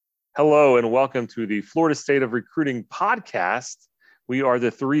Hello and welcome to the Florida State of Recruiting podcast. We are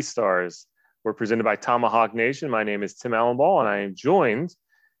the Three Stars. We're presented by Tomahawk Nation. My name is Tim Allenball, and I am joined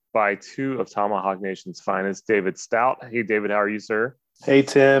by two of Tomahawk Nation's finest, David Stout. Hey, David, how are you, sir? Hey,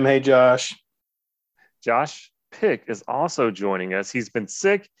 Tim. Hey, Josh. Josh Pick is also joining us. He's been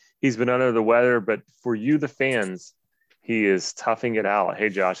sick. He's been under the weather, but for you, the fans, he is toughing it out. Hey,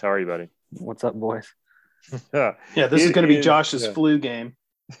 Josh, how are you, buddy? What's up, boys? Yeah, this is going to be Josh's flu game.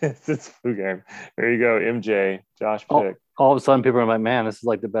 It's flu game. There you go, MJ, Josh Pick. All of a sudden, people are like, man, this is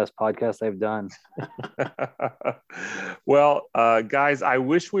like the best podcast they've done. Well, guys, I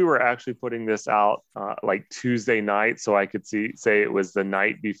wish we were actually putting this out like Tuesday night so I could say it was the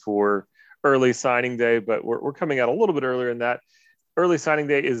night before early signing day, but we're coming out a little bit earlier than that. Early signing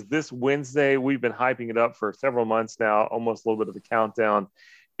day is this Wednesday. We've been hyping it up for several months now, almost a little bit of a countdown.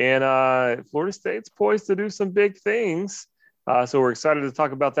 And Florida State's poised to do some big things. So we're excited to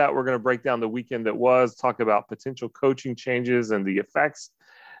talk about that. We're going to break down the weekend that was, talk about potential coaching changes and the effects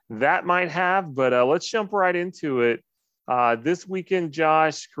that might have. But let's jump right into it. This weekend,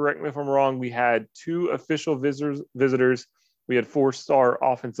 Josh, correct me if I'm wrong, we had two official visitors. We had four-star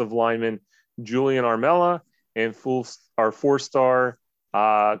offensive lineman Julian Armella and our four-star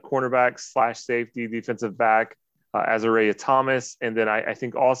cornerback / safety defensive back Azariah Thomas. And then I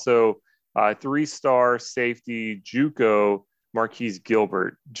think also three-star safety JUCO Marquise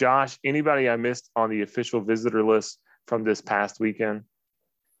Gilbert. Josh, anybody I missed on the official visitor list from this past weekend?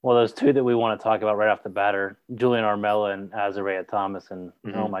 Well, those two that we want to talk about right off the bat are Julian Armella and Azariah Thomas. And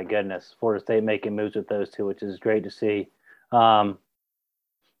oh my goodness, Florida State making moves with those two, which is great to see. A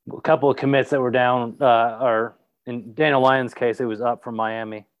couple of commits that were down, or in Daniel Lyons' case, it was up from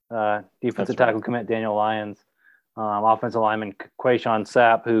Miami. Defensive tackle commit Daniel Lyons. Offensive lineman Quayshawn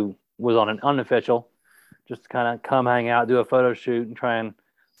Sapp, who was on an unofficial, just to kind of come hang out, do a photo shoot, and try and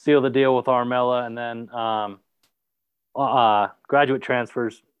seal the deal with Armella. And then graduate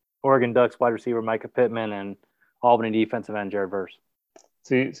transfers, Oregon Ducks wide receiver Micah Pittman and Albany defensive end Jared Verse.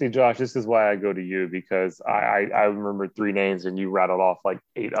 See, Josh, this is why I go to you, because I remember three names and you rattled off like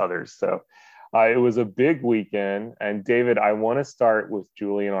eight others. So it was a big weekend. And David, I want to start with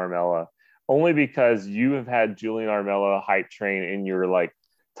Julian Armella, only because you have had Julian Armella hype train in your like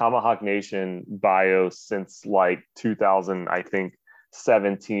Tomahawk Nation bio since like 2000, I think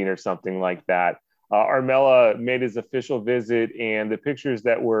 17 or something like that. Armella made his official visit, and the pictures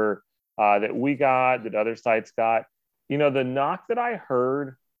that we got, that other sites got, you know, the knock that I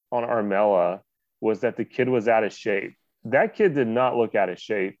heard on Armella was that the kid was out of shape. That kid did not look out of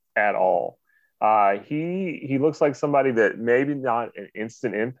shape at all. He looks like somebody that maybe not an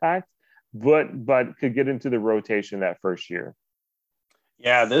instant impact, but could get into the rotation that first year.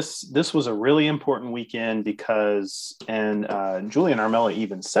 Yeah, this was a really important weekend because, and Julian Armella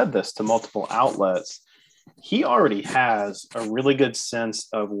even said this to multiple outlets, he already has a really good sense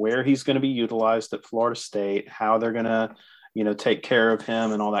of where he's going to be utilized at Florida State, how they're going to, take care of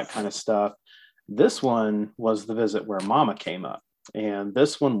him and all that kind of stuff. This one was the visit where Mama came up. And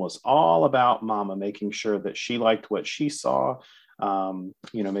this one was all about Mama, making sure that she liked what she saw,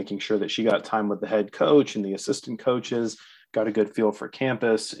 making sure that she got time with the head coach and the assistant coaches, got a good feel for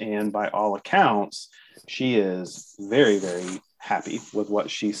campus. And by all accounts, she is very, very happy with what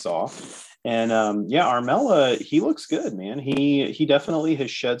she saw. And Armella, he looks good, man. He definitely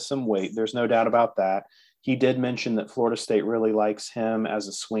has shed some weight. There's no doubt about that. He did mention that Florida State really likes him as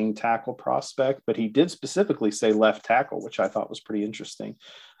a swing tackle prospect, but he did specifically say left tackle, which I thought was pretty interesting.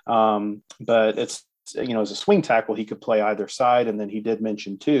 But it's, as a swing tackle, he could play either side. And then he did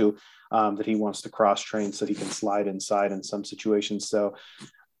mention too, that he wants to cross train so he can slide inside in some situations. So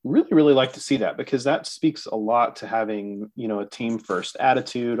really, really like to see that, because that speaks a lot to having, a team first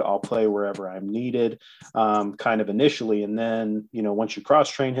attitude. I'll play wherever I'm needed, kind of initially. And then, once you cross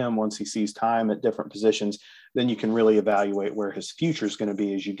train him, once he sees time at different positions, then you can really evaluate where his future is going to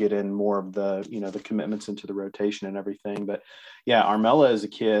be as you get in more of the, the commitments into the rotation and everything. But yeah, Armella is a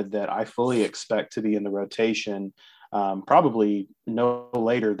kid that I fully expect to be in the rotation, probably no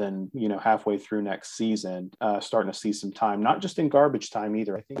later than, halfway through next season, starting to see some time, not just in garbage time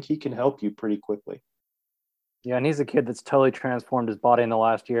either. I think he can help you pretty quickly. Yeah, and he's a kid that's totally transformed his body in the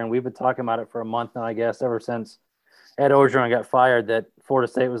last year. And we've been talking about it for a month now, I guess, ever since Ed Orgeron got fired, that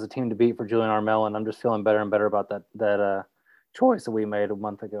Florida State was the team to beat for Julian Armella. And I'm just feeling better and better about that choice that we made a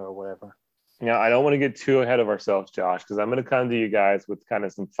month ago or whatever. Yeah, I don't want to get too ahead of ourselves, Josh, because I'm going to come to you guys with kind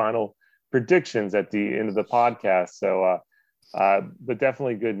of some final predictions at the end of the podcast. So, but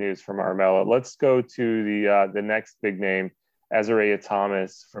definitely good news from Armella. Let's go to the next big name, Azariah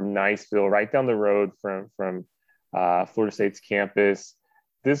Thomas from Niceville, right down the road from Florida State's campus.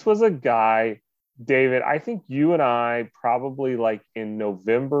 This was a guy, David, I think you and I probably like in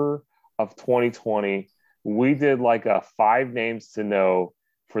November of 2020, we did like a 5 names to know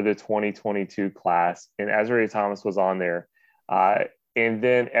for the 2022 class, and Azariah Thomas was on there. And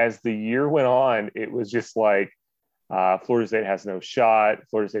then as the year went on, it was just like Florida State has no shot,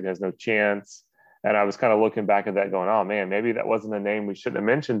 Florida State has no chance. And I was kind of looking back at that going, oh man, maybe that wasn't a name we shouldn't have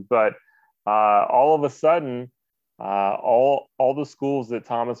mentioned. But all of a sudden, all the schools that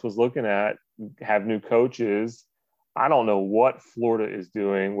Thomas was looking at have new coaches. I don't know what Florida is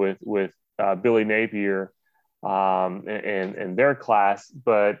doing with Billy Napier and their class,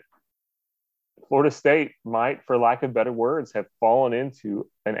 but Florida State might, for lack of better words, have fallen into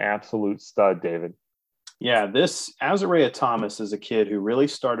an absolute stud, David. Yeah, this Azariah Thomas is a kid who really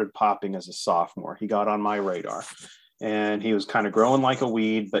started popping as a sophomore. He got on my radar and he was kind of growing like a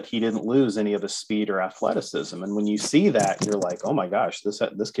weed, but he didn't lose any of his speed or athleticism. And when you see that, you're like, oh my gosh,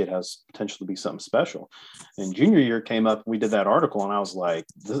 this kid has potential to be something special. And junior year came up, we did that article, and I was like,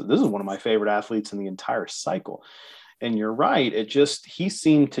 this is one of my favorite athletes in the entire cycle. And you're right. He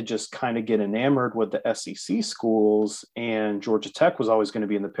seemed to just kind of get enamored with the SEC schools, and Georgia Tech was always going to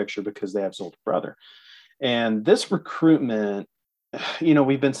be in the picture because they have his older brother. And this recruitment,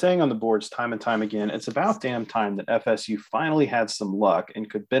 we've been saying on the boards time and time again, it's about damn time that FSU finally had some luck and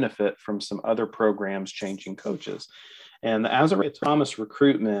could benefit from some other programs changing coaches. And the Azariah Thomas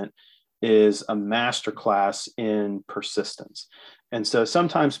recruitment is a masterclass in persistence. And so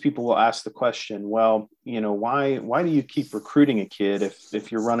sometimes people will ask the question, well, why do you keep recruiting a kid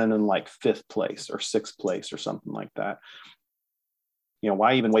if you're running in like 5th place or 6th place or something like that?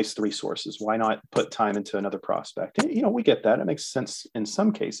 Why even waste the resources? Why not put time into another prospect? And, we get that. It makes sense in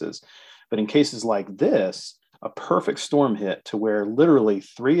some cases. But in cases like this, a perfect storm hit to where literally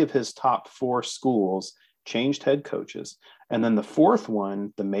 3 of his top 4 schools changed head coaches. And then the 4th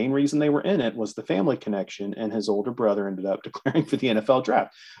one, the main reason they were in it was the family connection, and his older brother ended up declaring for the NFL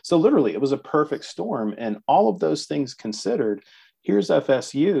draft. So literally it was a perfect storm. And all of those things considered, here's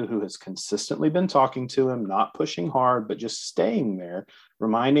FSU, who has consistently been talking to him, not pushing hard, but just staying there,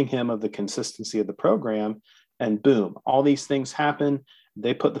 reminding him of the consistency of the program. And boom, all these things happen.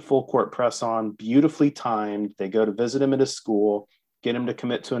 They put the full court press on, beautifully timed. They go to visit him at his school, get him to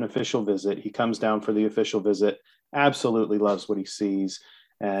commit to an official visit. He comes down for the official visit, absolutely loves what he sees.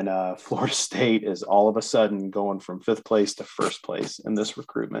 And Florida State is all of a sudden going from 5th place to 1st place in this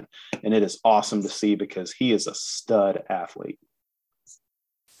recruitment. And it is awesome to see because he is a stud athlete.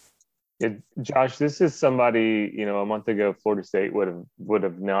 Josh, this is somebody, a month ago, Florida State would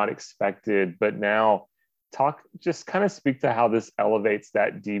have not expected, but now just kind of speak to how this elevates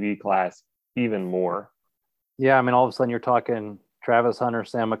that DB class even more. Yeah. I mean, all of a sudden you're talking Travis Hunter,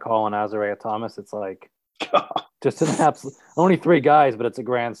 Sam McCall, and Azariah Thomas. It's like just an absolute, only 3 guys, but it's a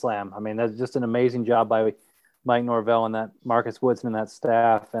grand slam. I mean, that's just an amazing job by Mike Norvell and that Marcus Woodson and that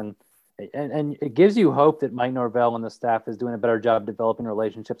staff. And it gives you hope that Mike Norvell and the staff is doing a better job developing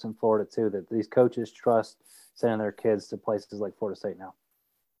relationships in Florida too, that these coaches trust sending their kids to places like Florida State now.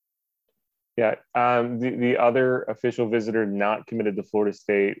 Yeah. The other official visitor not committed to Florida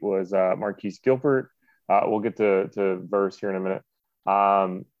State was Marquise Gilbert. We'll get to Verse here in a minute.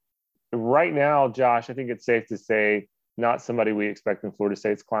 Right now, Josh, I think it's safe to say not somebody we expect in Florida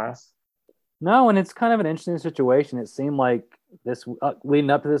State's class. No, and it's kind of an interesting situation. It seemed like this leading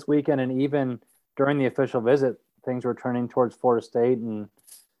up to this weekend, and even during the official visit, things were turning towards Florida State. And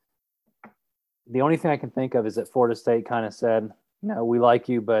the only thing I can think of is that Florida State kind of said, we like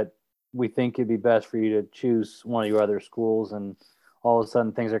you, but we think it'd be best for you to choose one of your other schools. And all of a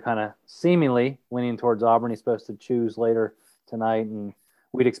sudden things are kind of seemingly leaning towards Auburn. He's supposed to choose later tonight, and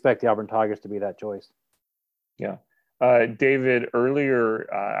we'd expect the Auburn Tigers to be that choice. Yeah. David,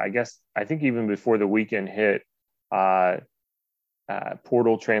 earlier, I think even before the weekend hit,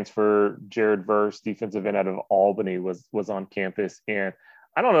 portal transfer Jared Verse, defensive end out of Albany, was on campus. And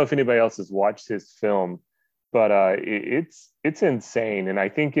I don't know if anybody else has watched his film, but it's insane. And I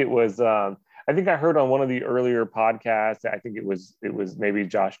think it was I think I heard on one of the earlier podcasts, I think it was maybe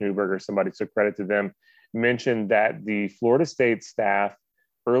Josh Newberg or somebody, took credit to them, mentioned that the Florida State staff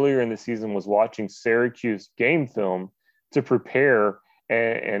earlier in the season was watching Syracuse game film to prepare.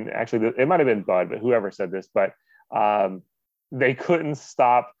 And actually, it might have been Bud, but whoever said this, but they couldn't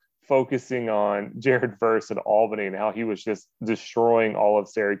stop focusing on Jared Verse at Albany and how he was just destroying all of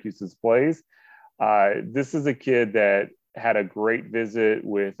Syracuse's plays. This is a kid that had a great visit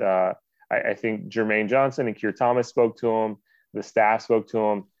with, I think Jermaine Johnson and Keir Thomas spoke to him. The staff spoke to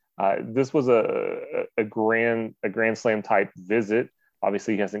him. This was a grand slam type visit.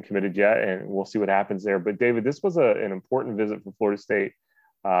 Obviously, he hasn't committed yet, and we'll see what happens there. But David, this was an important visit for Florida State.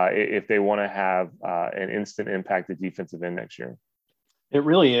 if they want to have an instant impact at defensive end next year. It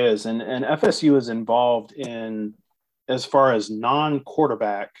really is. And FSU is involved in, as far as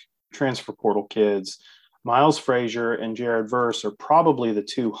non-quarterback transfer portal kids, Miles Frazier and Jared Verse are probably the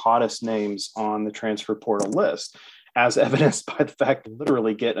two hottest names on the transfer portal list, as evidenced by the fact they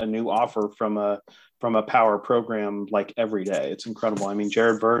literally get a new offer from a power program like every day. It's incredible. I mean,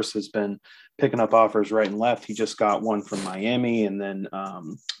 Jared Verse has been picking up offers right and left. He just got one from Miami, and then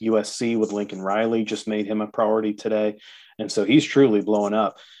USC with Lincoln Riley just made him a priority today. And so he's truly blowing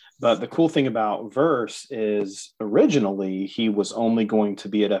up. But the cool thing about Verse is originally he was only going to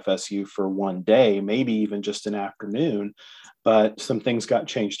be at FSU for one day, maybe even just an afternoon. But some things got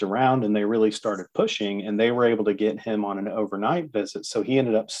changed around and they really started pushing, and they were able to get him on an overnight visit. So he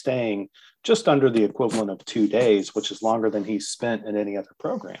ended up staying just under the equivalent of 2 days, which is longer than he's spent in any other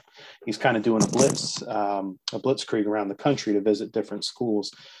program. He's kind of doing a blitzkrieg around the country to visit different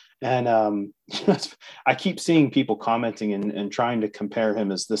schools. And I keep seeing people commenting and trying to compare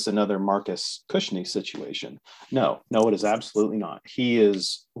him as this another Marcus Cushney situation. No, it is absolutely not. He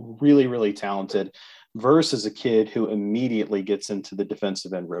is really, really talented. Verse is a kid who immediately gets into the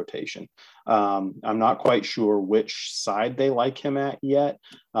defensive end rotation. I'm not quite sure which side they like him at yet,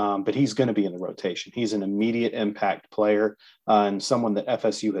 but he's going to be in the rotation. He's an immediate impact player and someone that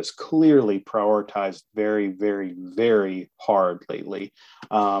FSU has clearly prioritized very, very, very hard lately.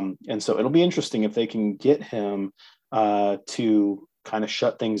 And so it'll be interesting if they can get him to kind of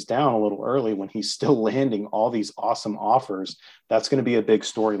shut things down a little early when he's still landing all these awesome offers. That's going to be a big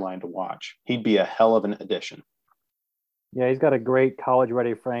storyline to watch. He'd be a hell of an addition. Yeah, he's got a great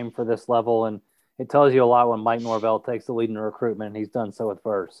college-ready frame for this level, and it tells you a lot when Mike Norvell takes the lead in recruitment, and he's done so with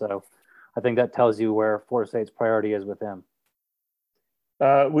Verse. So I think that tells you where Florida State's priority is with him.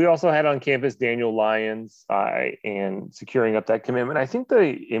 We also had on campus Daniel Lyons and securing up that commitment. I think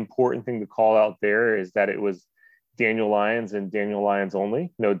the important thing to call out there is that it was Daniel Lyons and Daniel Lyons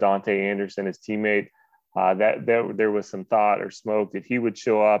only. No Dante Anderson, his teammate. That there was some thought or smoke that he would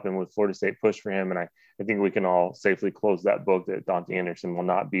show up, and would Florida State push for him. And I think we can all safely close that book that Dante Anderson will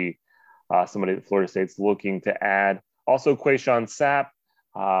not be somebody that Florida State's looking to add. Also, Quayshawn Sapp,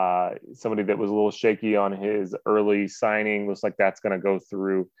 somebody that was a little shaky on his early signing. Looks like that's going to go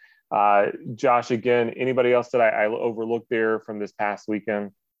through. Josh, again, anybody else that I overlooked there from this past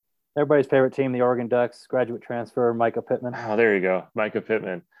weekend? Everybody's favorite team, the Oregon Ducks, graduate transfer, Micah Pittman. Oh, there you go. Micah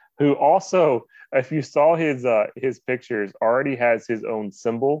Pittman, who also, if you saw his pictures, already has his own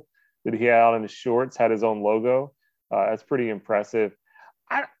symbol that he had out in his shorts, had his own logo. That's pretty impressive.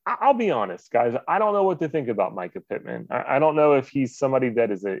 I'll be honest, guys. I don't know what to think about Micah Pittman. I don't know if he's somebody that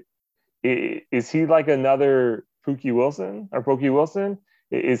is he like another Pookie Wilson or Pokey Wilson?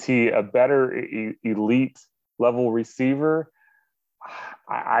 Is he a better elite level receiver?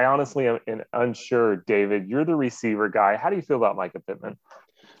 I honestly am unsure. David, you're the receiver guy. How do you feel about Micah Pittman?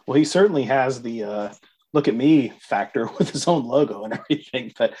 Well, he certainly has the look at me factor with his own logo and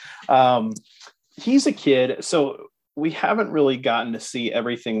everything, but he's a kid. So we haven't really gotten to see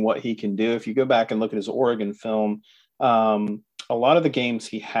everything what he can do. If you go back and look at his Oregon film, a lot of the games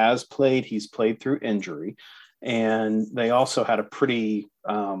he has played, he's played through injury, and they also had a pretty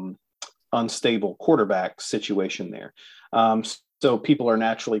unstable quarterback situation there. So people are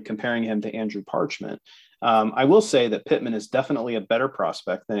naturally comparing him to Andrew Parchment. I will say that Pittman is definitely a better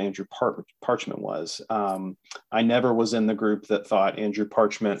prospect than Andrew Parchment was. I never was in the group that thought Andrew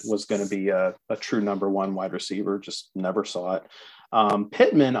Parchment was going to be a true number one wide receiver, just never saw it.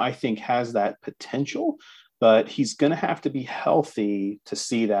 Pittman, I think, has that potential, but he's going to have to be healthy to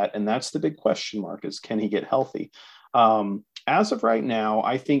see that. And that's the big question mark, is can he get healthy? As of right now,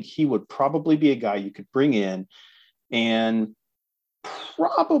 I think he would probably be a guy you could bring in and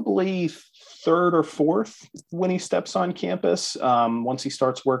probably third or fourth when he steps on campus, once he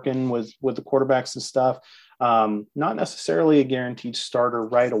starts working with the quarterbacks and stuff. Not necessarily a guaranteed starter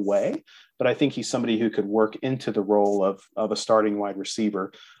right away, but I think he's somebody who could work into the role of a starting wide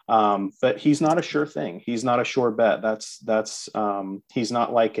receiver. But he's not a sure thing. He's not a sure bet. He's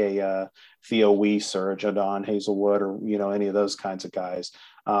not like a Theo Weiss or a Jadon Hazelwood or, any of those kinds of guys.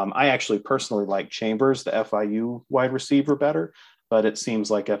 I actually personally like Chambers, the FIU wide receiver, better, but it seems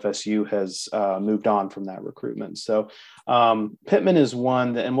like FSU has moved on from that recruitment. So Pittman is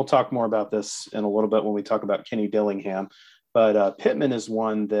one that, and we'll talk more about this in a little bit when we talk about Kenny Dillingham, but Pittman is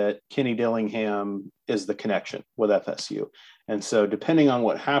one that Kenny Dillingham is the connection with FSU. And so depending on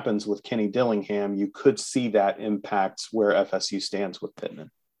what happens with Kenny Dillingham, you could see that impacts where FSU stands with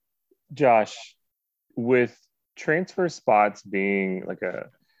Pittman. Josh, with transfer spots being like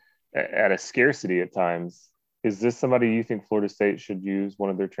at a scarcity at times, Is this somebody you think Florida State should use one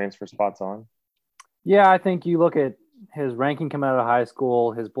of their transfer spots on? Yeah, I think you look at his ranking coming out of high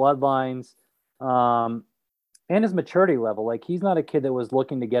school, his bloodlines, and his maturity level. Like, he's not a kid that was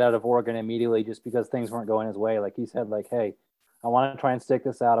looking to get out of Oregon immediately just because things weren't going his way. Like, he said, like, hey, I want to try and stick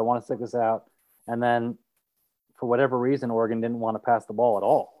this out. I want to stick this out. And then for whatever reason, Oregon didn't want to pass the ball at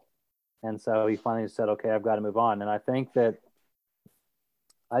all. And so he finally said, okay, I've got to move on. And I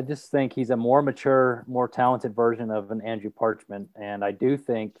just think he's a more mature, more talented version of an Andrew Parchment. And I do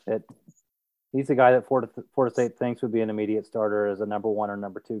think that he's the guy that Florida State thinks would be an immediate starter as a number 1 or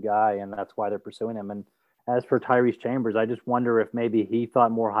number 2 guy. And that's why they're pursuing him. And as for Tyrese Chambers, I just wonder if maybe he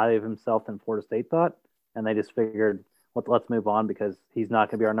thought more highly of himself than Florida State thought. And they just figured, let's move on because he's not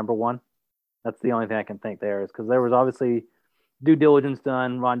going to be our number 1. That's the only thing I can think there, is because there was obviously due diligence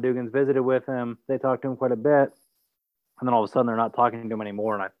done. Ron Dugan's visited with him. They talked to him quite a bit. And then all of a sudden they're not talking to him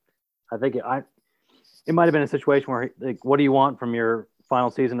anymore. And I think it might have been a situation where, like, what do you want from your final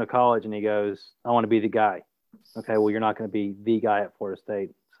season of college? And he goes, I want to be the guy. Okay, well, you're not going to be the guy at Florida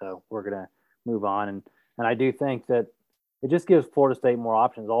State. So we're going to move on. And I do think that it just gives Florida State more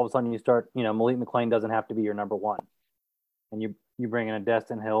options. All of a sudden you start, Malik McClain doesn't have to be your number 1. And you bring in a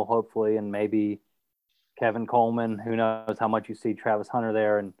Destin Hill, hopefully, and maybe Kevin Coleman. Who knows how much you see Travis Hunter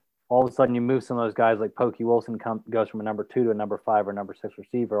there. And all of a sudden you move some of those guys like Pokey Wilson goes from a number 2 to a number 5 or number 6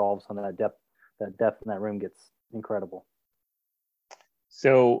 receiver. All of a sudden that depth in that room gets incredible.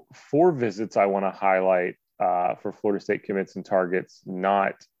 So 4 visits I want to highlight for Florida State commits and targets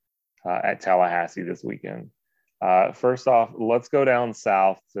not at Tallahassee this weekend. First off, let's go down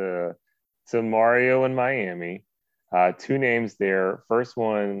south to Mario in Miami. 2 names there. First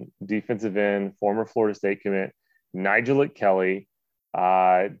one, defensive end, former Florida State commit, Nigel Kelly.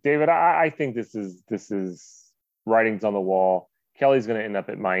 David, I think this is writings on the wall. Kelly's going to end up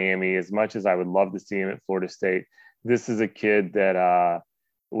at Miami. As much as I would love to see him at Florida State, this is a kid that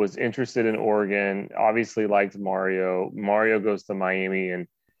was interested in Oregon, obviously liked Mario. Mario goes to Miami, and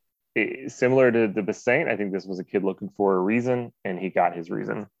similar to the Basaint, I think this was a kid looking for a reason, and he got his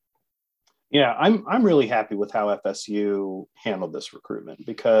reason. Yeah, I'm really happy with how FSU handled this recruitment,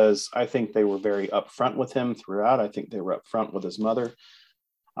 because I think they were very upfront with him throughout. I think they were upfront with his mother.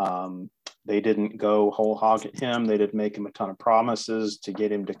 They didn't go whole hog at him. They didn't make him a ton of promises to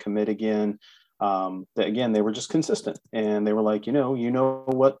get him to commit again. They were just consistent, and they were like, you know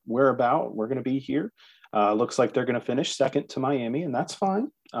what we're about. We're going to be here. Looks like they're going to finish second to Miami, and that's fine.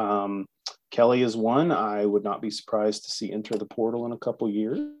 Kelly is one I would not be surprised to see enter the portal in a couple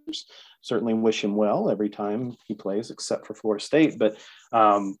years. Certainly wish him well every time he plays, except for Florida State. But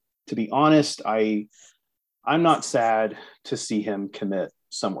to be honest, I'm not sad to see him commit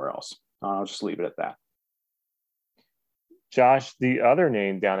somewhere else. I'll just leave it at that. Josh, the other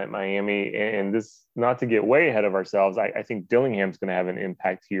name down at Miami, and this, not to get way ahead of ourselves, I think Dillingham's going to have an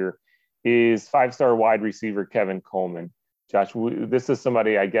impact here, is 5-star wide receiver Kevin Coleman. Josh, this is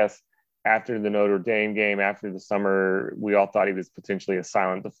somebody, I guess, after the Notre Dame game, after the summer, we all thought he was potentially a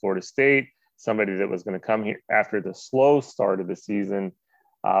silent to Florida State, somebody that was going to come here after the slow start of the season.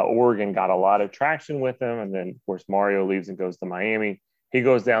 Oregon got a lot of traction with him, and then, of course, Mario leaves and goes to Miami. He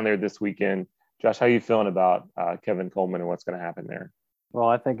goes down there this weekend. Josh, how are you feeling about Kevin Coleman and what's going to happen there? Well,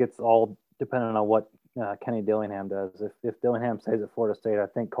 I think it's all dependent on what Kenny Dillingham does. If Dillingham stays at Florida State, I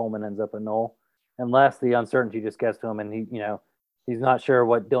think Coleman ends up at Knoll, unless the uncertainty just gets to him and he's not sure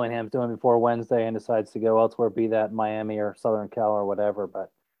what Dillingham's doing before Wednesday and decides to go elsewhere, be that Miami or Southern Cal or whatever.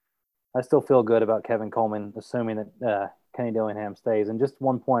 But I still feel good about Kevin Coleman, assuming that Kenny Dillingham stays. And just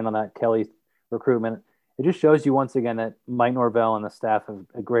one point on that Kelly recruitment, it just shows you once again that Mike Norvell and the staff have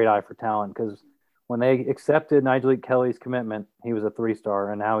a great eye for talent, because when they accepted Nigel Kelly's commitment, he was a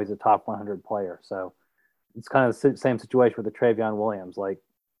 3-star, and now he's a top 100 player. So it's kind of the same situation with the Travion Williams. Like,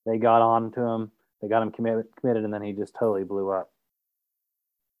 they got on to him, they got him committed, and then he just totally blew up.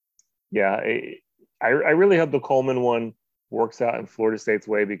 Yeah, I really hope the Coleman one works out in Florida State's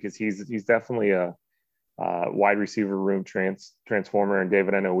way, because he's definitely a wide receiver room transformer. And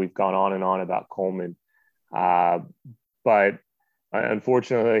David, I know we've gone on and on about Coleman, but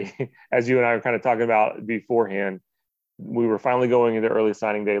unfortunately, as you and I were kind of talking about beforehand, we were finally going into early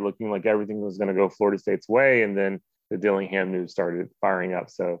signing day looking like everything was going to go Florida State's way, and then the Dillingham news started firing up.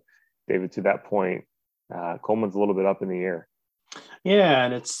 So, David, to that point, Coleman's a little bit up in the air. Yeah,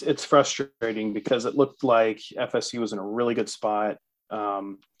 and it's frustrating because it looked like FSU was in a really good spot.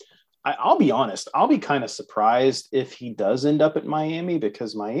 I'll be honest, I'll be kind of surprised if he does end up at Miami,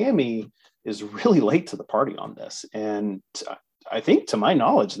 because Miami is really late to the party on this. And I think, to my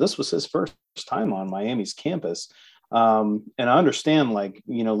knowledge, this was his first time on Miami's campus. And I understand, like,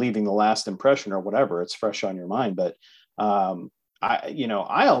 leaving the last impression or whatever, it's fresh on your mind. But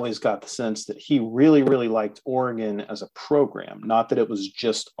I always got the sense that he really, really liked Oregon as a program, not that it was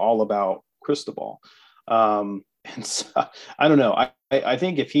just all about Cristobal. And so, I don't know. I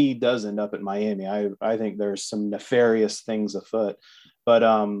think if he does end up at Miami, I think there's some nefarious things afoot. But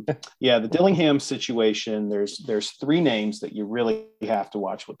yeah, the Dillingham situation, there's three names that you really have to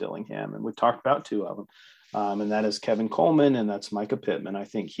watch with Dillingham. And we've talked about two of them. And that is Kevin Coleman and that's Micah Pittman. I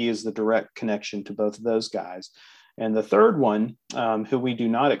think he is the direct connection to both of those guys. And the third one, who we do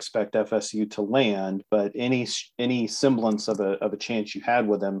not expect FSU to land, but any semblance of a chance you had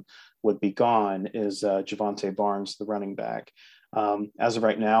with him would be gone, is Javonte Barnes, the running back. As of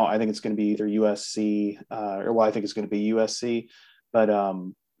right now, I think it's going to be either USC, I think it's going to be USC. But,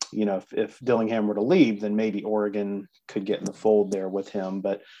 if Dillingham were to leave, then maybe Oregon could get in the fold there with him.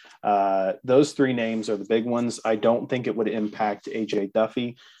 But those three names are the big ones. I don't think it would impact AJ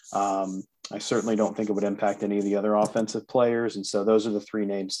Duffy. I certainly don't think it would impact any of the other offensive players. And so those are the three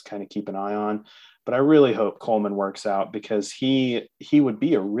names to kind of keep an eye on. But I really hope Coleman works out, because he would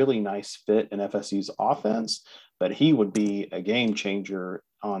be a really nice fit in FSU's offense, but he would be a game changer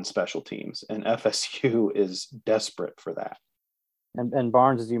on special teams. And FSU is desperate for that. And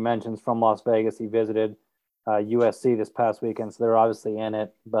Barnes, as you mentioned, is from Las Vegas. He visited USC this past weekend, so they're obviously in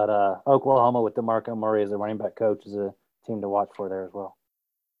it. But Oklahoma with DeMarco Murray as a running back coach is a team to watch for there as well.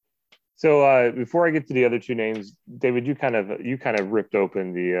 So before I get to the other two names, David, you kind of ripped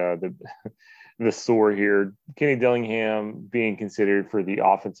open the sore here. Kenny Dillingham being considered for the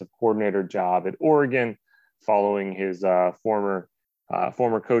offensive coordinator job at Oregon, following his former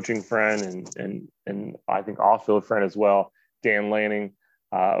coaching friend and I think off-field friend as well, Dan Lanning,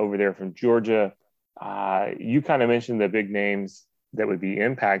 over there from Georgia. You kind of mentioned the big names that would be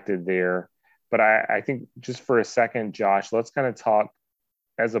impacted there, but I think just for a second, Josh, let's kind of talk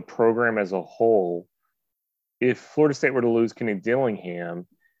as a program as a whole. If Florida State were to lose Kenny Dillingham, what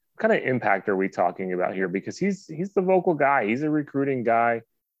kind of impact are we talking about here? Because he's the vocal guy. He's a recruiting guy.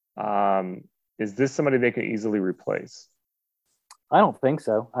 Is this somebody they can easily replace? I don't think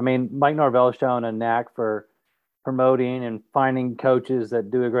so. I mean, Mike Norvell's shown a knack for promoting and finding coaches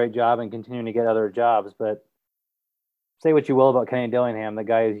that do a great job and continuing to get other jobs. But say what you will about Kenny Dillingham, the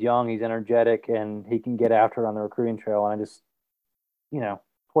guy is young, he's energetic, and he can get after it on the recruiting trail. And I just,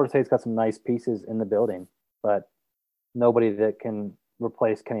 Florida State's got some nice pieces in the building, but nobody that can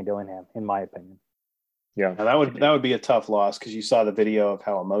replace Kenny Dillingham, in my opinion. Yeah, now that would be a tough loss, because you saw the video of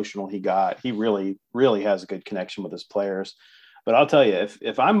how emotional he got. He really, really has a good connection with his players. But I'll tell you,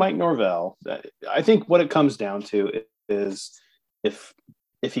 if I'm Mike Norvell, I think what it comes down to is if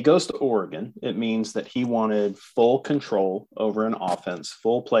he goes to Oregon, it means that he wanted full control over an offense,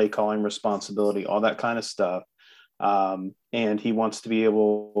 full play calling responsibility, all that kind of stuff. And he wants to be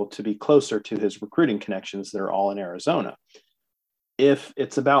able to be closer to his recruiting connections that are all in Arizona. If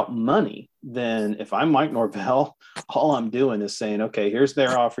it's about money, then if I'm Mike Norvell, all I'm doing is saying, okay, here's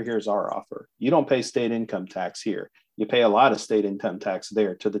their offer, here's our offer. You don't pay state income tax here. You pay a lot of state income tax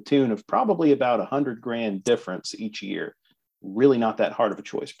there, to the tune of probably about $100,000 difference each year. Really not that hard of a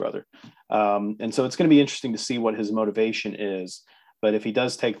choice, brother. And so it's going to be interesting to see what his motivation is. But if he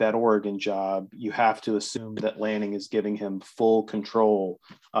does take that Oregon job, you have to assume that Lanning is giving him full control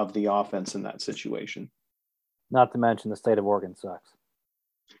of the offense in that situation. Not to mention the state of Oregon sucks.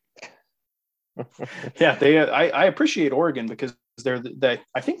 Yeah, I appreciate Oregon, because I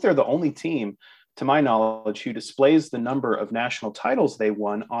think they're the only team, to my knowledge, who displays the number of national titles they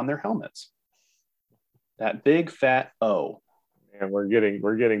won on their helmets. That big fat O. And we're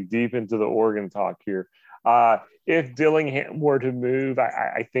getting deep into the Oregon talk here. If Dillingham were to move,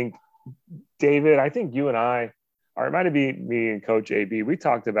 I think, David, I think you and I, or it might have been me and Coach AB, we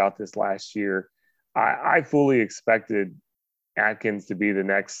talked about this last year. I fully expected Atkins to be the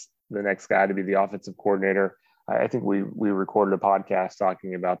next guy to be the offensive coordinator. I think we recorded a podcast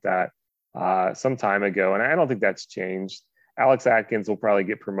talking about that some time ago, and I don't think that's changed. Alex Atkins will probably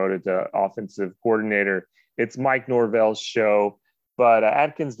get promoted to offensive coordinator. It's Mike Norvell's show, but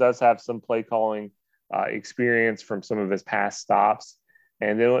Atkins does have some play calling experience from some of his past stops,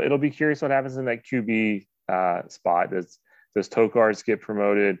 and it'll be curious what happens in that QB spot. Does Tokars get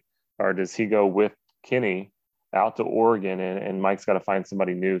promoted, or does he go with Kenny out to Oregon, and Mike's got to find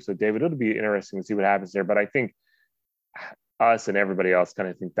somebody new? So, David, it'll be interesting to see what happens there. But I think us and everybody else kind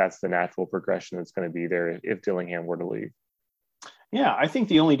of think that's the natural progression that's going to be there if Dillingham were to leave. Yeah, I think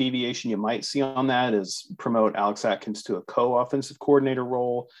the only deviation you might see on that is promote Alex Atkins to a co-offensive coordinator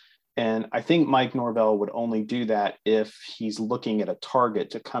role. And I think Mike Norvell would only do that if he's looking at a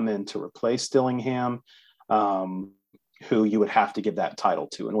target to come in to replace Dillingham. who you would have to give that title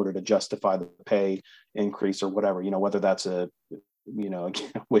to in order to justify the pay increase or whatever, whether that's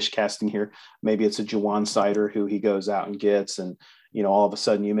wish casting here. Maybe it's a Juwan Sider who he goes out and gets, and, all of a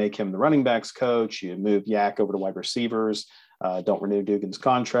sudden you make him the running backs coach, you move Yak over to wide receivers, don't renew Dugan's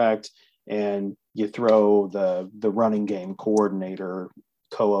contract, and you throw the running game coordinator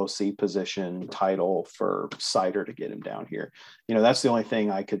co-OC position title for Sider to get him down here. That's the only thing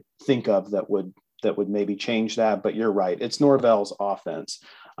I could think of that would maybe change that. But you're right. It's Norvell's offense.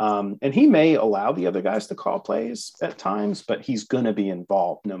 And he may allow the other guys to call plays at times, but he's going to be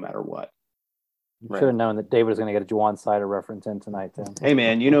involved no matter what. Right. Should have known that David was going to get a Juwan Sider reference in tonight. Then. Hey,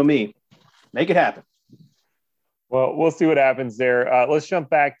 man, you know me. Make it happen. Well, we'll see what happens there. Let's jump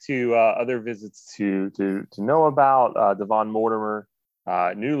back to other visits to know about. Devon Mortimer,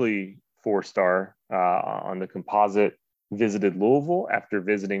 newly 4-star on the composite, visited Louisville after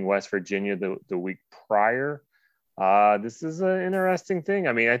visiting West Virginia the week prior. This is an interesting thing.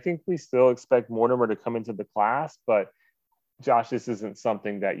 I mean, I think we still expect Mortimer to come into the class, but Josh, this isn't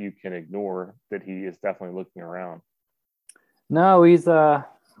something that you can ignore, that he is definitely looking around. No, he's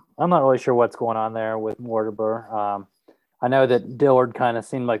I'm not really sure what's going on there with Mortimer. I know that Dillard kind of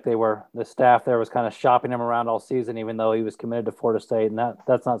seemed like the staff there was kind of shopping him around all season, even though he was committed to Florida State. And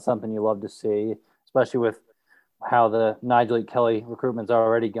that's not something you love to see, especially with how the Nigel Kelly recruitment's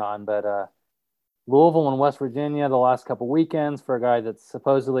already gone. But Louisville and West Virginia the last couple weekends for a guy that's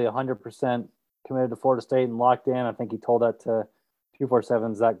supposedly 100% committed to Florida State and locked in. I think he told that to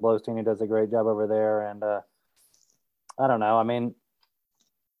 247 Zach Blowstein, who does a great job over there. And I don't know. I mean,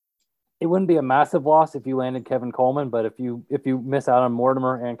 it wouldn't be a massive loss if you landed Kevin Coleman, but if you miss out on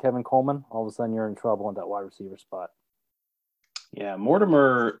Mortimer and Kevin Coleman, all of a sudden you're in trouble in that wide receiver spot. Yeah,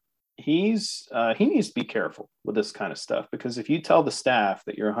 Mortimer, he needs to be careful with this kind of stuff, because if you tell the staff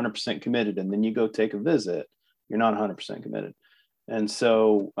that you're 100% committed and then you go take a visit, you're not 100% committed. And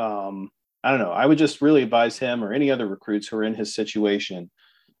so I don't know. I would just really advise him or any other recruits who are in his situation,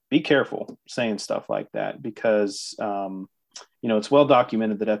 be careful saying stuff like that, because it's well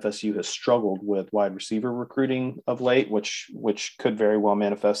documented that FSU has struggled with wide receiver recruiting of late, which could very well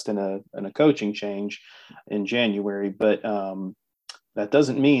manifest in a coaching change in January. But that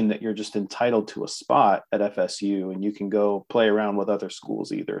doesn't mean that you're just entitled to a spot at FSU and you can go play around with other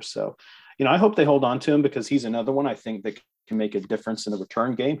schools either. So, I hope they hold on to him, because he's another one I think that can make a difference in the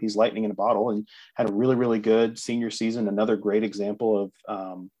return game. He's lightning in a bottle and had a really, really good senior season. Another great example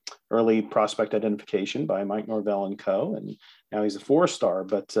of early prospect identification by Mike Norvell and co. And now he's a 4-star,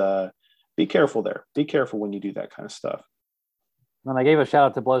 but be careful there. Be careful when you do that kind of stuff. And I gave a shout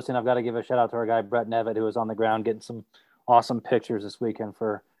out to Blowstein. I've got to give a shout out to our guy, Brett Nevitt, who was on the ground getting some awesome pictures this weekend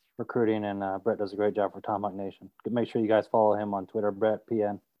for recruiting. And Brett does a great job for Tom Huck Nation. Make sure you guys follow him on Twitter, Brett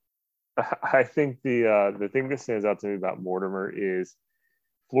PN. I think the thing that stands out to me about Mortimer is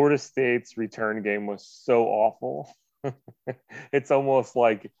Florida State's return game was so awful. It's almost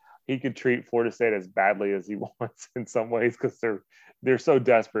like he could treat Florida State as badly as he wants in some ways, because they're so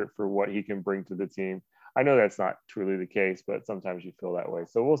desperate for what he can bring to the team. I know that's not truly the case, but sometimes you feel that way.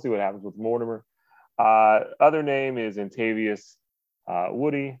 So we'll see what happens with Mortimer. Other name is Antavius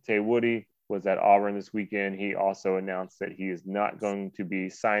Woody. Tay Woody was at Auburn this weekend. He also announced that he is not going to be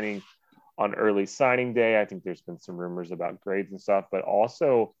signing on early signing day. I think there's been some rumors about grades and stuff, but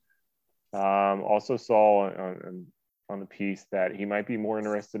also saw on the piece that he might be more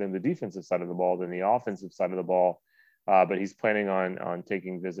interested in the defensive side of the ball than the offensive side of the ball. But he's planning on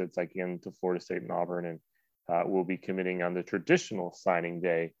taking visits again to Florida State and Auburn, and will be committing on the traditional signing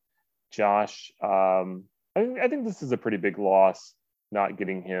day. Josh, I think this is a pretty big loss, not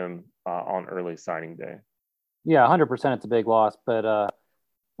getting him on early signing day. Yeah, 100% it's a big loss, but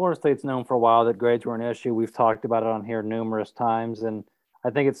Florida State's known for a while that grades were an issue. We've talked about it on here numerous times, and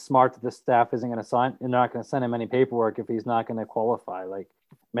I think it's smart that the staff isn't going to sign. They're not going to send him any paperwork if he's not going to qualify. Like,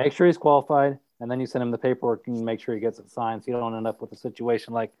 make sure he's qualified, and then you send him the paperwork and make sure he gets it signed, so you don't end up with a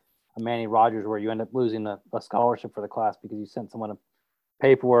situation like a Manny Rogers where you end up losing a scholarship for the class because you sent someone a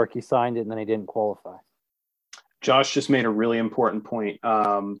paperwork, he signed it, and then he didn't qualify. Josh just made a really important point.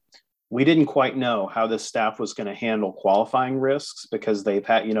 We didn't quite know how this staff was going to handle qualifying risks, because they've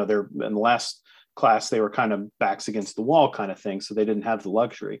had, they're in the last class, they were kind of backs against the wall kind of thing. So they didn't have the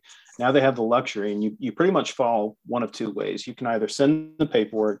luxury. Now they have the luxury, and you pretty much fall one of two ways. You can either send the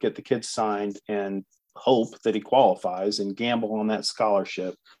paperwork, get the kid signed, and hope that he qualifies and gamble on that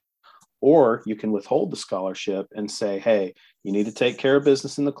scholarship. Or you can withhold the scholarship and say, hey, you need to take care of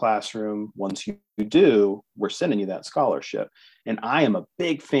business in the classroom. Once you do, we're sending you that scholarship. And I am a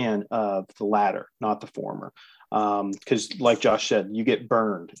big fan of the latter, not the former. Because like Josh said, you get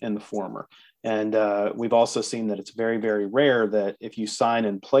burned in the former. And we've also seen that it's very, very rare that if you sign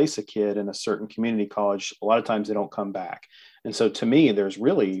and place a kid in a certain community college, a lot of times they don't come back. And so to me, there's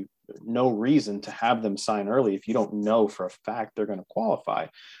really no reason to have them sign early if you don't know for a fact they're going to qualify.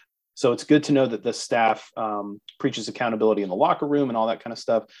 So it's good to know that the staff preaches accountability in the locker room and all that kind of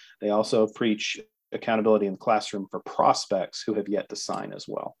stuff. They also preach accountability in the classroom for prospects who have yet to sign as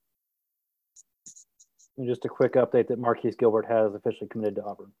well. And just a quick update that Marquise Gilbert has officially committed to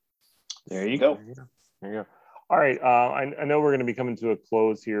Auburn. There you go. There you go. All right. I know we're going to be coming to a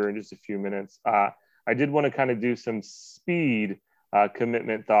close here in just a few minutes. I did want to kind of do some speed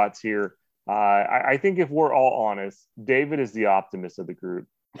commitment thoughts here. I think if we're all honest, David is the optimist of the group.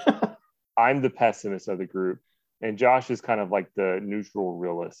 I'm the pessimist of the group. And Josh is kind of like the neutral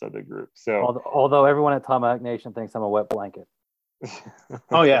realist of the group. So, although everyone at Tomahawk Nation thinks I'm a wet blanket.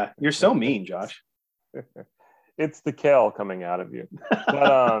 Oh, yeah. You're so mean, Josh. It's the kale coming out of you.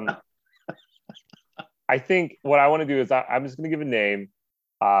 But I think what I want to do is I'm just going to give a name.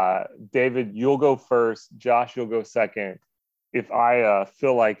 David, you'll go first. Josh, you'll go second. If I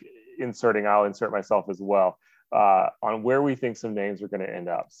feel like inserting, I'll insert myself as well on where we think some names are going to end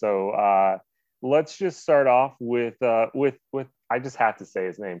up. So let's just start off with I just have to say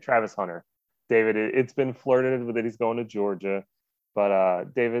his name, Travis Hunter. David, it's been flirted with that he's going to Georgia,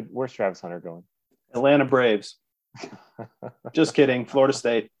 but David, where's Travis Hunter going? Atlanta Braves. Just kidding. Florida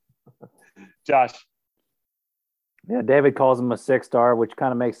State. Josh. Yeah, David calls him a 6-star, which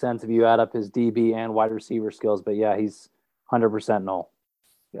kind of makes sense if you add up his DB and wide receiver skills. But yeah, he's 100% null.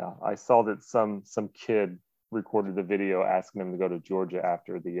 Yeah, I saw that some kid recorded the video asking him to go to Georgia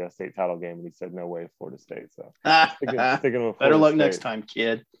after the state title game, and he said, "No way, Florida State." So sticking with better luck State. next time,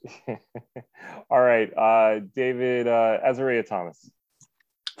 kid. All right, David Azariah Thomas.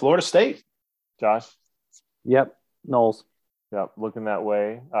 Florida State. Josh. Yep, Knowles. Yep, looking that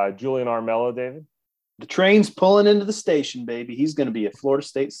way. Julian Armello, David. The train's pulling into the station, baby. He's going to be a Florida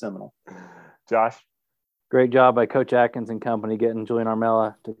State Seminole. Josh. Great job by Coach Atkins and company getting Julian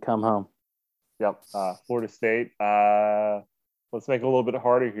Armella to come home. Yep, Florida State. Let's make it a little bit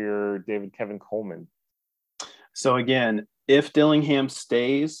harder here, David. Kevin Coleman. So again, if Dillingham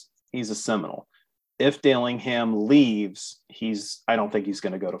stays, he's a Seminole. If Dillingham leaves, I don't think he's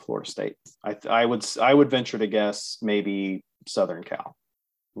going to go to Florida State. I would venture to guess maybe Southern Cal.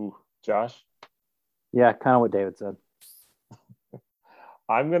 Ooh, Josh. Yeah, kind of what David said.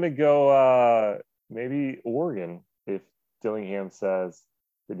 I'm going to go maybe Oregon. If Dillingham says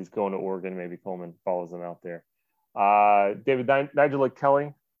that he's going to Oregon, maybe Coleman follows him out there. David, Nigel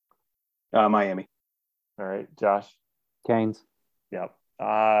Kelly. Miami. All right, Josh. Canes. Yep.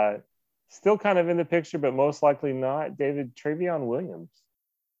 Still kind of in the picture, but most likely not. David, Travion Williams.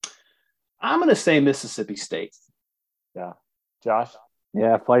 I'm going to say Mississippi State. Yeah. Josh.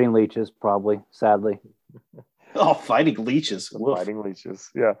 Yeah, Fighting Leeches, probably, sadly. Oh, Fighting Leeches. Fighting Leeches.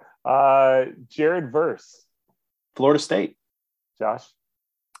 Yeah. Jared Verse. Florida State. Josh.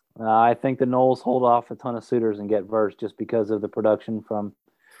 I think the Knowles hold off a ton of suitors and get Verse just because of the production from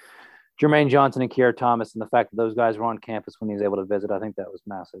Jermaine Johnson and Kier Thomas and the fact that those guys were on campus when he was able to visit. I think that was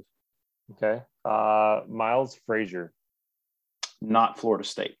massive. Okay. Miles Frazier. Not Florida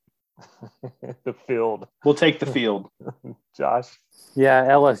State. The field. We'll take the field. Josh. Yeah,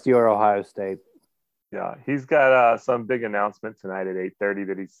 LSU or Ohio State. Yeah, he's got some big announcement tonight at 8:30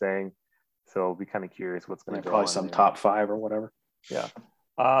 that he's saying. So I'll be kind of curious what's going to go on. Probably some top 5 or whatever. Yeah.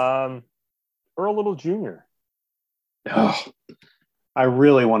 Earl Little Jr. Oh, I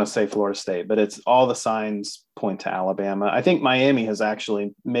really want to say Florida State, but it's all the signs point to Alabama. I think Miami has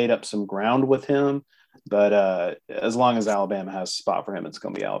actually made up some ground with him, but as long as Alabama has a spot for him, it's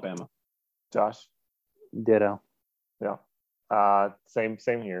going to be Alabama. Josh. Ditto. Yeah. Same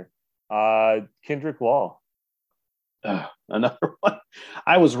here. Kendrick Law. Another one.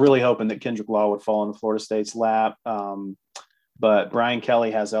 I was really hoping that Kendrick Law would fall into Florida State's lap. But Brian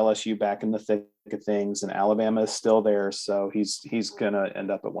Kelly has LSU back in the thick of things, and Alabama is still there. So he's going to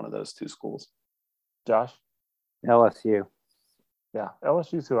end up at one of those two schools. Josh? LSU. Yeah,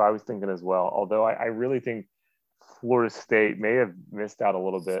 LSU's who I was thinking as well. Although I really think Florida State may have missed out a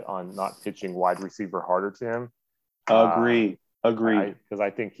little bit on not pitching wide receiver harder to him. Agreed. Because I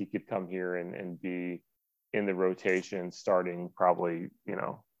think he could come here and be in the rotation starting probably,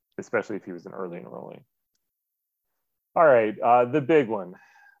 especially if he was an early enrollee. All right, the big one,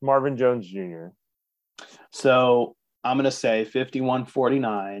 Marvin Jones Jr. So I'm going to say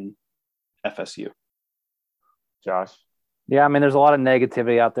 51-49 FSU. Josh? Yeah, I mean, there's a lot of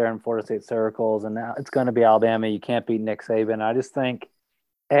negativity out there in Florida State circles, and now it's going to be Alabama. You can't beat Nick Saban. I just think,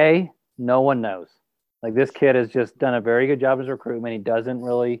 no one knows. Like, this kid has just done a very good job as a recruitment. He doesn't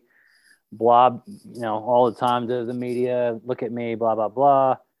really blob, all the time to the media, look at me, blah, blah,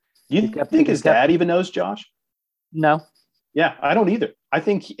 blah. You think his dad even knows, Josh? No. Yeah, I don't either. I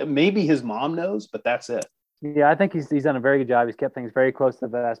think maybe his mom knows, but that's it. Yeah, I think he's done a very good job. He's kept things very close to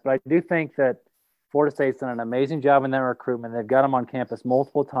the vest. But I do think that Florida State's done an amazing job in their recruitment. They've got him on campus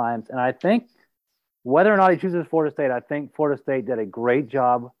multiple times. And I think whether or not he chooses Florida State, I think Florida State did a great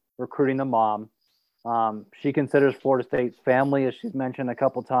job recruiting the mom. She considers Florida State family, as she's mentioned a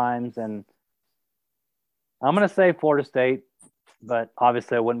couple times. And I'm going to say Florida State, but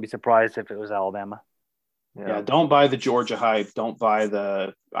obviously I wouldn't be surprised if it was Alabama. Yeah, don't buy the Georgia hype. Don't buy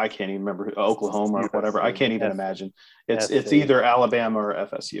I can't even remember, Oklahoma or whatever. I can't even imagine. It's either Alabama or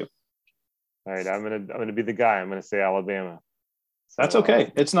FSU. All right, I'm gonna be the guy. I'm gonna say Alabama. So, that's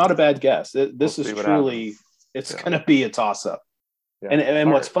okay. It's not a bad guess. This is truly, it's going to be a toss-up. Yeah.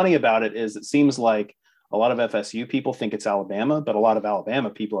 And what's funny about it is it seems like a lot of FSU people think it's Alabama, but a lot of Alabama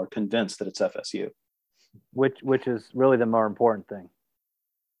people are convinced that it's FSU. Which is really the more important thing.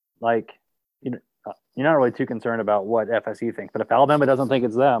 Like, you're not really too concerned about what FSU thinks, but if Alabama doesn't think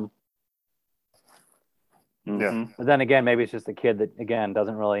it's them, yeah. But then again, maybe it's just a kid that again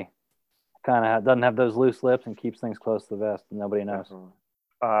doesn't really doesn't have those loose lips and keeps things close to the vest, and nobody knows.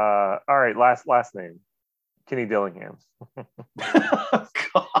 All right, last name, Kenny Dillingham. God,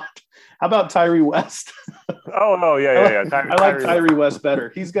 how about Tyree West? Oh yeah. I like Tyree West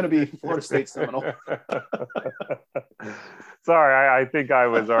better. He's going to be Florida State Seminole. Sorry, I think I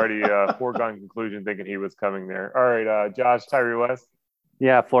was already foregone conclusion thinking he was coming there. All right, Josh, Tyree West.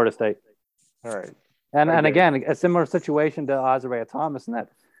 Yeah, Florida State. All right. And again, a similar situation to Azariah Thomas in that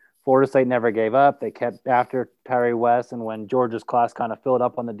Florida State never gave up. They kept after Tyree West, and when Georgia's class kind of filled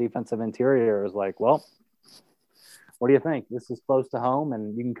up on the defensive interior, it was like, well, what do you think? This is close to home,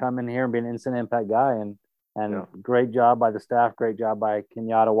 and you can come in here and be an instant impact guy. And great job by the staff, great job by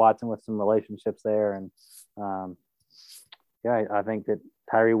Kenyatta Watson with some relationships there. And I think that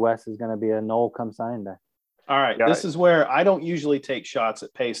Tyree West is going to be a Knoll come signing day. All right. This is where I don't usually take shots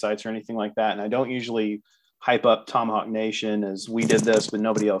at pay sites or anything like that. And I don't usually hype up Tomahawk Nation as we did this, but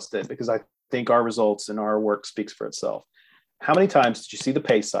nobody else did, because I think our results and our work speaks for itself. How many times did you see the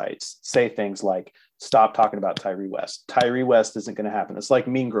pay sites say things like, stop talking about Tyree West? Tyree West isn't going to happen. It's like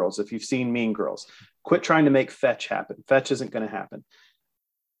Mean Girls. If you've seen Mean Girls, quit trying to make fetch happen. Fetch isn't going to happen.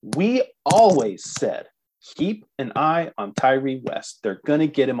 We always said, keep an eye on Tyree West. They're going to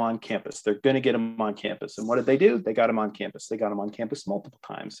get him on campus. They're going to get him on campus. And what did they do? They got him on campus. They got him on campus multiple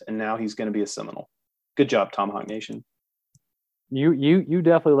times. And now he's going to be a Seminole. Good job, Tomahawk Nation. You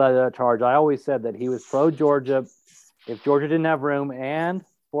definitely led that charge. I always said that he was pro Georgia. If Georgia didn't have room and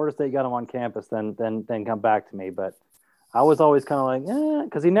Florida State got him on campus, then come back to me. But I was always kind of like,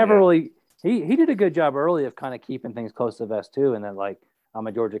 because he never really he did a good job early of kind of keeping things close to the vest too. And then like, I'm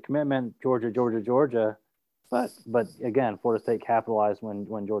a Georgia commitment, Georgia. But again, Florida State capitalized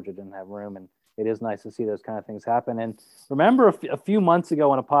when Georgia didn't have room, and it is nice to see those kind of things happen. And remember a few months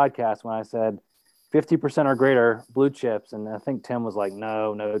ago on a podcast when I said 50% or greater blue chips, and I think Tim was like,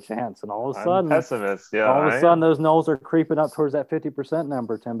 no chance. And all of a sudden, pessimist. Yeah, all of a sudden, those Knolls are creeping up towards that 50%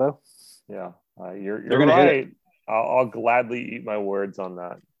 number, Timbo. Yeah, you're right. I'll gladly eat my words on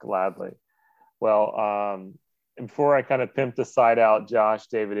that. Gladly. Well, and before I kind of pimp the side out, Josh,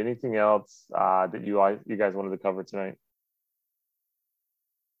 David, anything else that you guys wanted to cover tonight?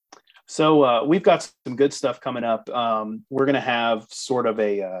 So we've got some good stuff coming up. We're going to have sort of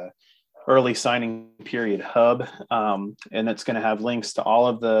a early signing period hub, and it's going to have links to all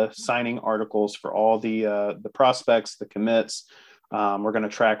of the signing articles for all the prospects, the commits. We're going to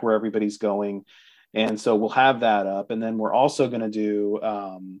track where everybody's going, and so we'll have that up. And then we're also going to do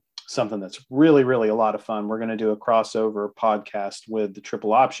something that's really, really a lot of fun. We're going to do a crossover podcast with the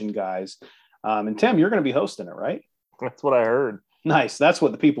Triple Option guys. And Tim, you're going to be hosting it, right? That's what I heard. Nice. That's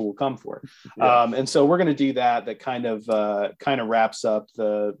what the people will come for. Yeah. And so we're going to do that. That kind of wraps up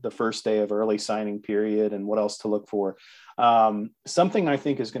the first day of early signing period and what else to look for. Something I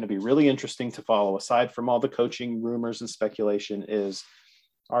think is going to be really interesting to follow, aside from all the coaching rumors and speculation, is,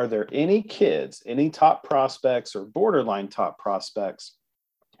 are there any kids, any top prospects or borderline top prospects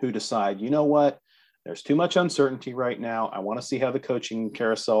who decide, you know what, there's too much uncertainty right now. I want to see how the coaching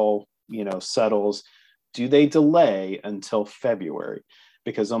carousel, settles. Do they delay until February?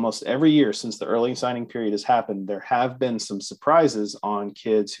 Because almost every year since the early signing period has happened, there have been some surprises on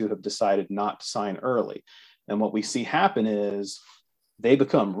kids who have decided not to sign early. And what we see happen is they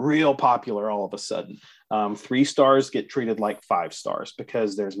become real popular all of a sudden. 3 stars get treated like 5 stars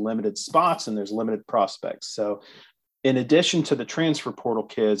because there's limited spots and there's limited prospects. So in addition to the transfer portal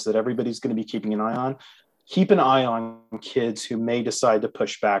kids that everybody's going to be keeping an eye on, keep an eye on kids who may decide to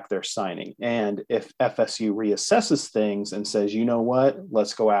push back their signing. And if FSU reassesses things and says, you know what,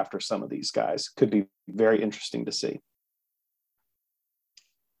 let's go after some of these guys, could be very interesting to see.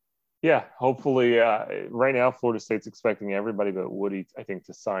 Yeah, hopefully. Right now, Florida State's expecting everybody but Woody, I think,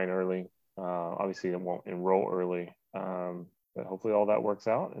 to sign early. Obviously, it won't enroll early, but hopefully all that works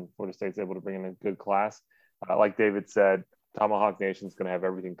out and Florida State's able to bring in a good class. Like David said, Tomahawk Nation's going to have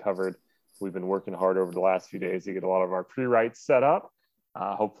everything covered. We've been working hard over the last few days to get a lot of our pre-writes set up.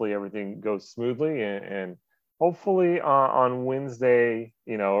 Hopefully everything goes smoothly, and hopefully on Wednesday,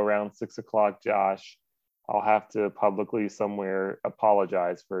 around 6:00, Josh, I'll have to publicly somewhere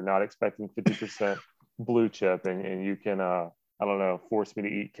apologize for not expecting 50% blue chip, and you can, I don't know, force me to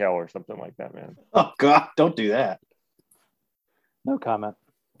eat kale or something like that, man. Oh God, don't do that. No comment.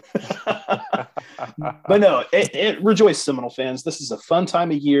 But no, it rejoice, Seminole fans. This is a fun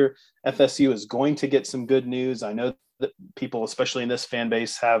time of year. FSU is going to get some good news. I know that people, especially in this fan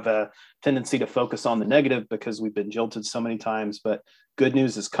base, have a tendency to focus on the negative because we've been jilted so many times, but good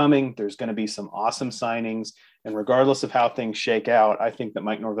news is coming. There's going to be some awesome signings. And regardless of how things shake out, I think that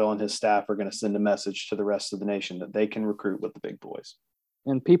Mike Norvell and his staff are going to send a message to the rest of the nation that they can recruit with the big boys.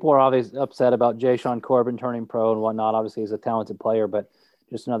 And people are obviously upset about Jay Sean Corbin turning pro and whatnot. Obviously, he's a talented player, but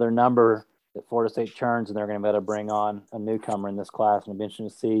just another number that Florida State churns, and they're going to be able to bring on a newcomer in this class. And it'll be interesting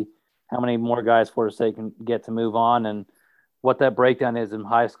to see how many more guys Florida State can get to move on and what that breakdown is in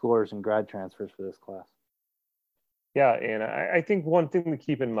high schoolers and grad transfers for this class. Yeah, and I think one thing to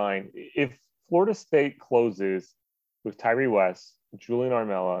keep in mind, if Florida State closes with Tyree West, Julian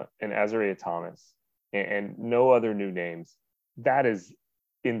Armella, and Azariah Thomas, and no other new names, that is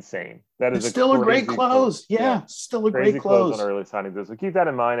insane. That is still a great close. Yeah, still a great close on early signing day. So keep that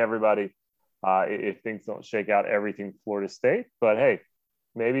in mind, everybody. If things don't shake out everything Florida State, but hey,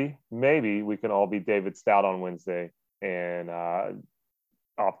 maybe we can all be David Stout on Wednesday, and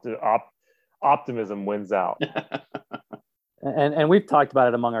optimism wins out. and we've talked about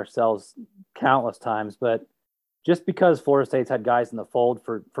it among ourselves countless times, but just because Florida State's had guys in the fold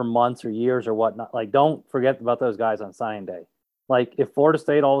for months or years or whatnot, like, don't forget about those guys on signing day. Like, if Florida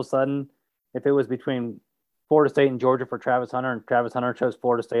State all of a sudden, if it was between Florida State and Georgia for Travis Hunter, and Travis Hunter chose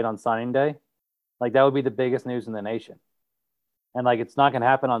Florida State on signing day, like, that would be the biggest news in the nation. And, like, it's not going to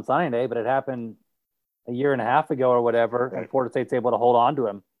happen on signing day, but it happened a year and a half ago or whatever, right. And Florida State's able to hold on to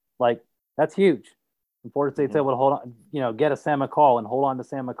him. Like, that's huge. And Florida State's able to hold on, get a Sam McCall and hold on to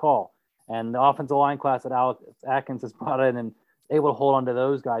Sam McCall. And the offensive line class that Alex Atkins has brought in and able to hold on to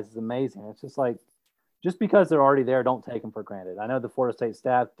those guys is amazing. It's just like, just because they're already there, don't take them for granted. I know the Florida State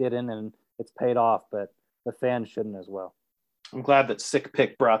staff didn't, and it's paid off, but the fans shouldn't as well. I'm glad that Sick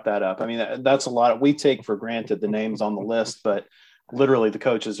Pick brought that up. I mean, that's a lot. We take for granted the names on the list, but literally the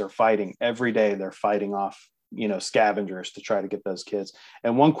coaches are fighting every day. They're fighting off, scavengers to try to get those kids.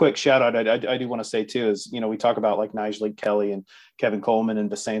 And one quick shout out I do want to say too is, we talk about like Nigel Kelly and Kevin Coleman and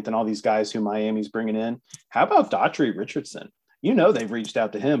Basant and all these guys who Miami's bringing in. How about Daughtry Richardson? They've reached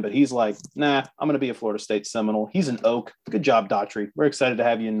out to him, but he's like, nah, I'm going to be a Florida State Seminole. He's an Oak. Good job, Daughtry. We're excited to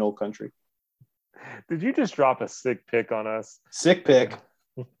have you in Knoll Country. Did you just drop a sick pick on us? Sick pick.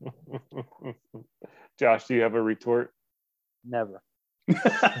 Josh, do you have a retort? Never.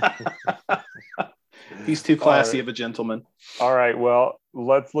 He's too classy of a gentleman. All right. Well,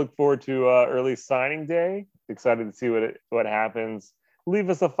 let's look forward to early signing day. Excited to see what happens.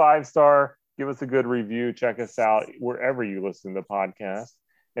 Leave us a 5-star. Give us a good review. Check us out wherever you listen to podcasts.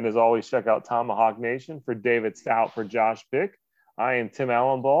 And as always, check out Tomahawk Nation. For David Stout, for Josh Pick, I am Tim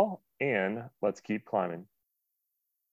Allenball, and let's keep climbing.